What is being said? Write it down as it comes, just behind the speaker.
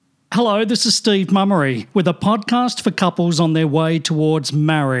Hello, this is Steve Mummery with a podcast for couples on their way towards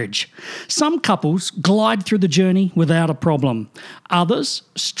marriage. Some couples glide through the journey without a problem. Others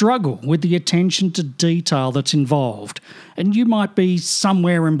struggle with the attention to detail that's involved. And you might be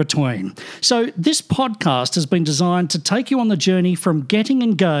somewhere in between. So this podcast has been designed to take you on the journey from getting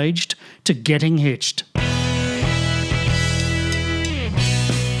engaged to getting hitched.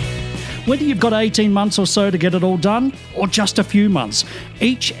 Whether you've got 18 months or so to get it all done, or just a few months,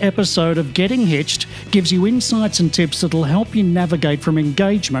 each episode of Getting Hitched gives you insights and tips that'll help you navigate from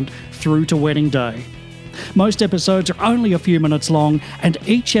engagement through to wedding day. Most episodes are only a few minutes long, and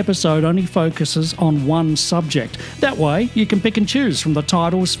each episode only focuses on one subject. That way, you can pick and choose from the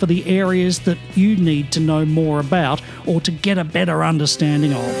titles for the areas that you need to know more about or to get a better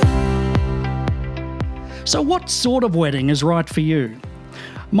understanding of. So what sort of wedding is right for you?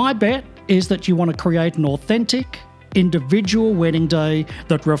 My bet is that you want to create an authentic, individual wedding day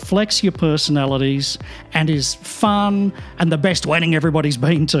that reflects your personalities and is fun and the best wedding everybody's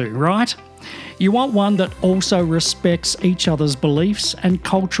been to, right? You want one that also respects each other's beliefs and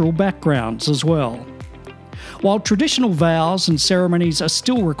cultural backgrounds as well. While traditional vows and ceremonies are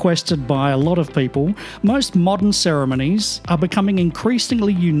still requested by a lot of people, most modern ceremonies are becoming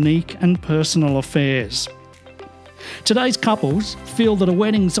increasingly unique and personal affairs. Today's couples feel that a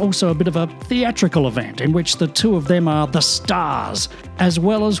wedding's also a bit of a theatrical event in which the two of them are the stars, as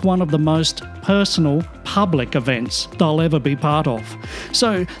well as one of the most personal public events they'll ever be part of.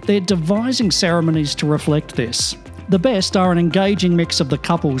 So they're devising ceremonies to reflect this. The best are an engaging mix of the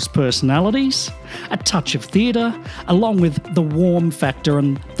couple's personalities, a touch of theatre, along with the warm factor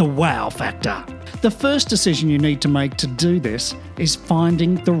and the wow factor. The first decision you need to make to do this is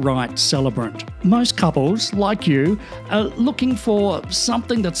finding the right celebrant. Most couples, like you, are looking for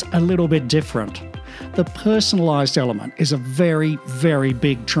something that's a little bit different. The personalised element is a very, very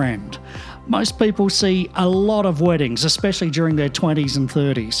big trend. Most people see a lot of weddings, especially during their 20s and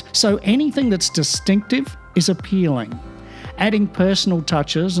 30s, so anything that's distinctive is appealing. Adding personal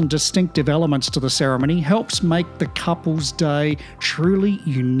touches and distinctive elements to the ceremony helps make the couple's day truly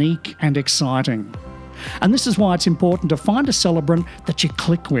unique and exciting. And this is why it's important to find a celebrant that you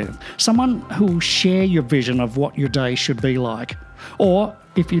click with, someone who will share your vision of what your day should be like. Or,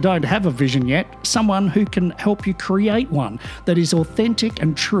 if you don't have a vision yet, someone who can help you create one that is authentic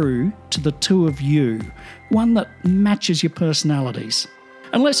and true to the two of you, one that matches your personalities.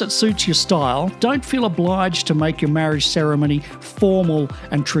 Unless it suits your style, don't feel obliged to make your marriage ceremony formal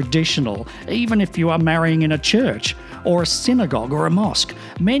and traditional, even if you are marrying in a church or a synagogue or a mosque.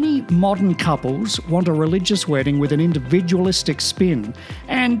 Many modern couples want a religious wedding with an individualistic spin.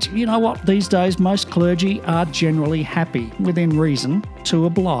 And you know what? These days, most clergy are generally happy, within reason, to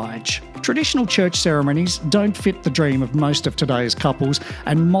oblige. Traditional church ceremonies don't fit the dream of most of today's couples,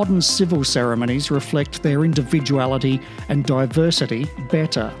 and modern civil ceremonies reflect their individuality and diversity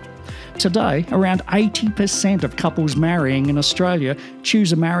better. Today, around 80% of couples marrying in Australia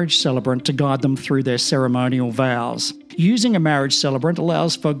choose a marriage celebrant to guide them through their ceremonial vows. Using a marriage celebrant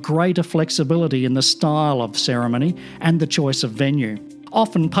allows for greater flexibility in the style of ceremony and the choice of venue.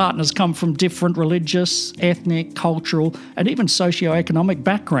 Often partners come from different religious, ethnic, cultural, and even socio-economic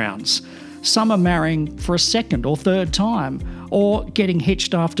backgrounds. Some are marrying for a second or third time, or getting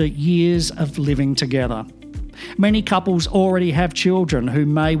hitched after years of living together. Many couples already have children who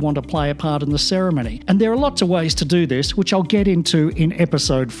may want to play a part in the ceremony, and there are lots of ways to do this, which I'll get into in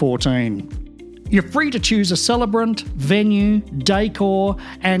episode 14. You're free to choose a celebrant, venue, decor,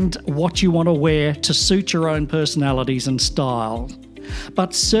 and what you want to wear to suit your own personalities and style.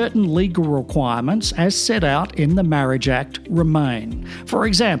 But certain legal requirements, as set out in the Marriage Act, remain. For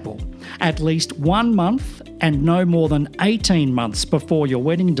example, at least 1 month and no more than 18 months before your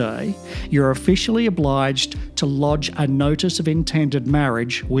wedding day, you're officially obliged to lodge a notice of intended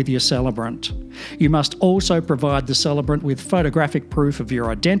marriage with your celebrant. You must also provide the celebrant with photographic proof of your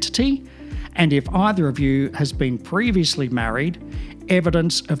identity, and if either of you has been previously married,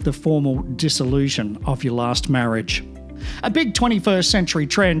 evidence of the formal dissolution of your last marriage. A big 21st century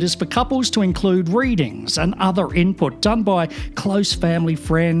trend is for couples to include readings and other input done by close family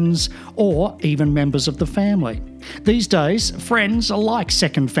friends or even members of the family. These days, friends are like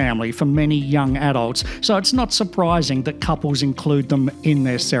second family for many young adults, so it's not surprising that couples include them in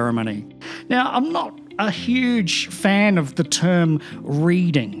their ceremony. Now, I'm not a huge fan of the term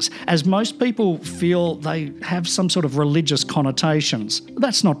readings, as most people feel they have some sort of religious connotations.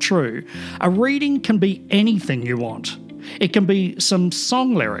 That's not true. A reading can be anything you want. It can be some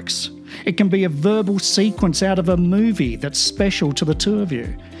song lyrics. It can be a verbal sequence out of a movie that's special to the two of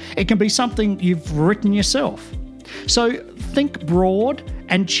you. It can be something you've written yourself. So think broad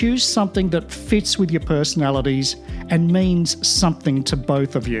and choose something that fits with your personalities and means something to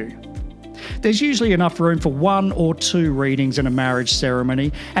both of you. There's usually enough room for 1 or 2 readings in a marriage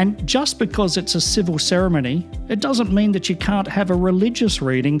ceremony, and just because it's a civil ceremony, it doesn't mean that you can't have a religious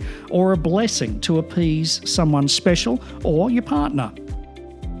reading or a blessing to appease someone special or your partner.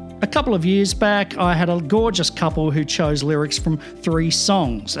 A couple of years back, I had a gorgeous couple who chose lyrics from 3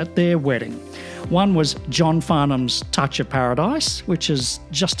 songs at their wedding. One was John Farnham's Touch of Paradise, which is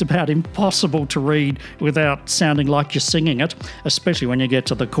just about impossible to read without sounding like you're singing it, especially when you get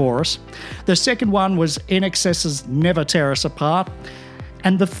to the chorus. The second one was INXS's Never Tear Us Apart.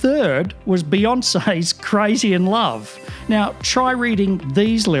 And the third was Beyonce's Crazy in Love. Now, try reading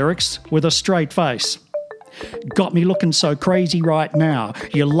these lyrics with a straight face. Got me looking so crazy right now.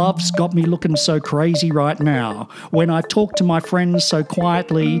 Your love's got me looking so crazy right now. When I talk to my friends so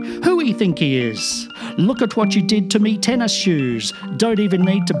quietly, who he think he is? Look at what you did to me tennis shoes. Don't even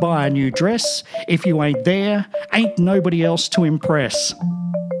need to buy a new dress. If you ain't there, ain't nobody else to impress.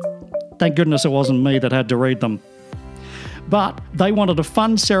 Thank goodness it wasn't me that had to read them. But they wanted a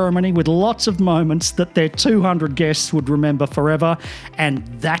fun ceremony with lots of moments that their 200 guests would remember forever, and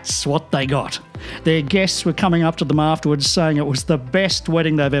that's what they got. Their guests were coming up to them afterwards saying it was the best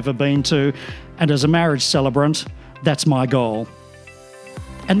wedding they've ever been to, and as a marriage celebrant, that's my goal.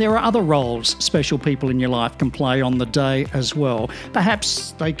 And there are other roles special people in your life can play on the day as well.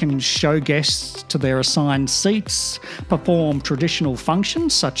 Perhaps they can show guests to their assigned seats, perform traditional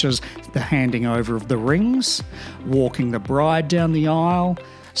functions such as the handing over of the rings, walking the bride down the aisle,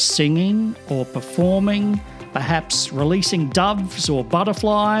 singing or performing, perhaps releasing doves or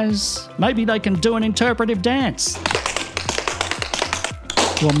butterflies. Maybe they can do an interpretive dance.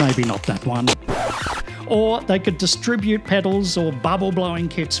 Well, maybe not that one. Or they could distribute petals or bubble-blowing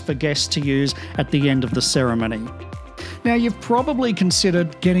kits for guests to use at the end of the ceremony. Now, you've probably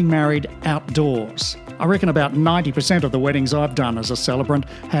considered getting married outdoors. I reckon about 90% of the weddings I've done as a celebrant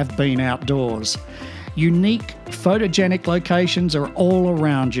have been outdoors. Unique, photogenic locations are all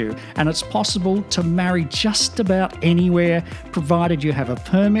around you, and it's possible to marry just about anywhere, provided you have a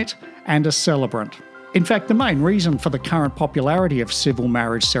permit and a celebrant. In fact, the main reason for the current popularity of civil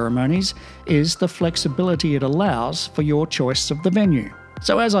marriage ceremonies is the flexibility it allows for your choice of the venue.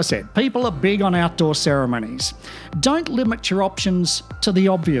 So as I said, people are big on outdoor ceremonies. Don't limit your options to the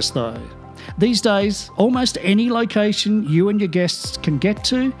obvious though. These days, almost any location you and your guests can get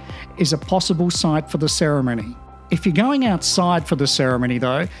to is a possible site for the ceremony. If you're going outside for the ceremony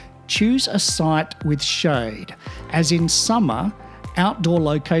though, choose a site with shade, as in summer, outdoor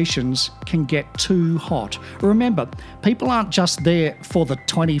locations can get too hot. Remember, people aren't just there for the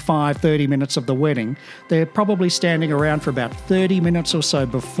 25-30 minutes of the wedding. They're probably standing around for about 30 minutes or so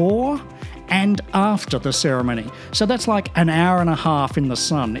before and after the ceremony. So that's like an hour and a half in the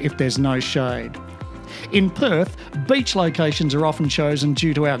sun if there's no shade. In Perth, beach locations are often chosen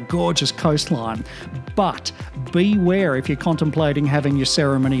due to our gorgeous coastline, but beware if you're contemplating having your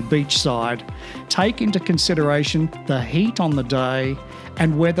ceremony beachside. Take into consideration the heat on the day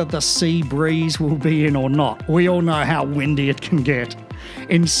and whether the sea breeze will be in or not. We all know how windy it can get.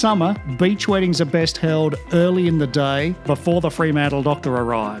 In summer, beach weddings are best held early in the day before the Fremantle doctor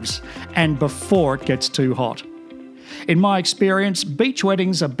arrives and before it gets too hot. In my experience, beach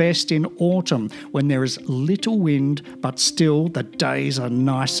weddings are best in autumn when there is little wind, but still the days are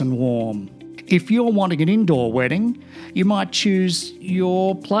nice and warm. If you're wanting an indoor wedding, you might choose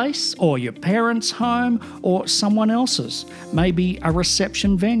your place or your parents' home or someone else's, maybe a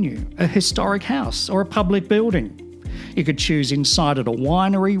reception venue, a historic house or a public building. You could choose inside at a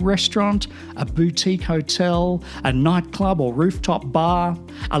winery, restaurant, a boutique hotel, a nightclub or rooftop bar,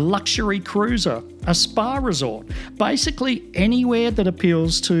 a luxury cruiser, a spa resort. Basically anywhere that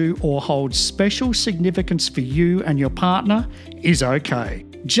appeals to or holds special significance for you and your partner is okay.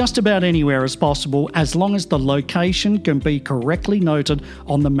 Just about anywhere is possible as long as the location can be correctly noted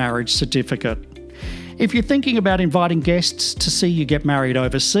on the marriage certificate. If you're thinking about inviting guests to see you get married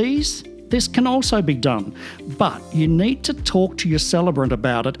overseas, this can also be done, but you need to talk to your celebrant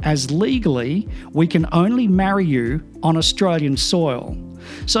about it, as legally we can only marry you on Australian soil.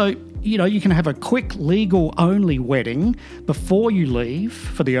 So, you can have a quick legal only wedding before you leave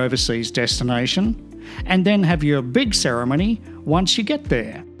for the overseas destination, and then have your big ceremony once you get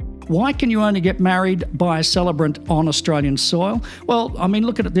there. Why can you only get married by a celebrant on Australian soil? Well,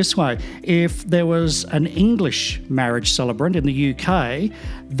 look at it this way. If there was an English marriage celebrant in the UK,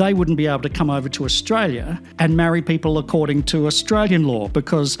 they wouldn't be able to come over to Australia and marry people according to Australian law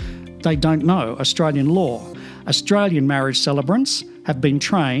because they don't know Australian law. Australian marriage celebrants have been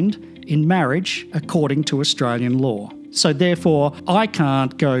trained in marriage according to Australian law. So therefore, I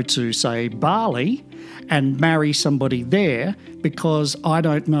can't go to, say, Bali and marry somebody there because I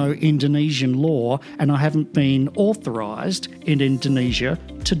don't know Indonesian law and I haven't been authorised in Indonesia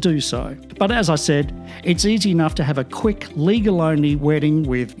to do so. But as I said, it's easy enough to have a quick legal-only wedding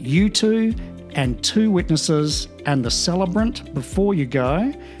with you two and 2 witnesses and the celebrant before you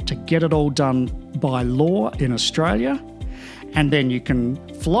go to get it all done by law in Australia. And then you can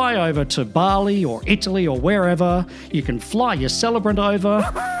fly over to Bali or Italy or wherever. You can fly your celebrant over.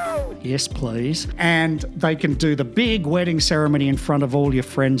 Yes, please. And they can do the big wedding ceremony in front of all your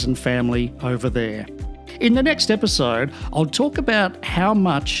friends and family over there. In the next episode, I'll talk about how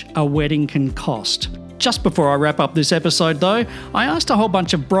much a wedding can cost. Just before I wrap up this episode though, I asked a whole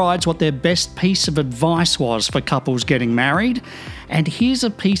bunch of brides what their best piece of advice was for couples getting married. And here's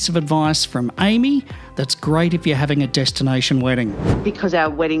a piece of advice from Amy that's great if you're having a destination wedding. Because our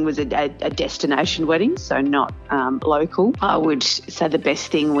wedding was a destination wedding, so not local, I would say the best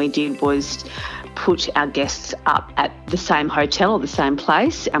thing we did was put our guests up at the same hotel or the same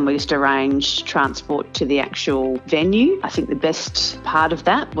place, and we just arranged transport to the actual venue. I think the best part of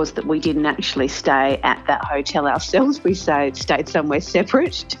that was that we didn't actually stay at that hotel ourselves. We stayed somewhere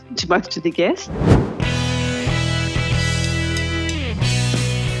separate to most of the guests.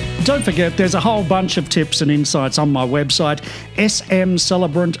 Don't forget, there's a whole bunch of tips and insights on my website,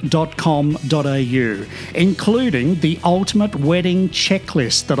 smcelebrant.com.au, including the ultimate wedding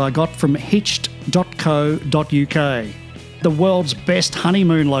checklist that I got from hitched.co.uk, the world's best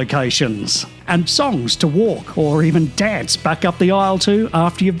honeymoon locations, and songs to walk or even dance back up the aisle to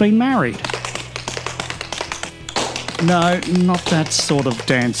after you've been married. No, not that sort of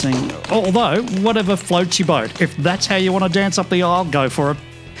dancing. Although, whatever floats your boat. If that's how you want to dance up the aisle, go for it.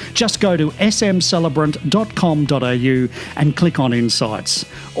 Just go to smcelebrant.com.au and click on Insights.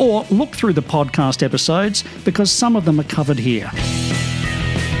 Or look through the podcast episodes because some of them are covered here.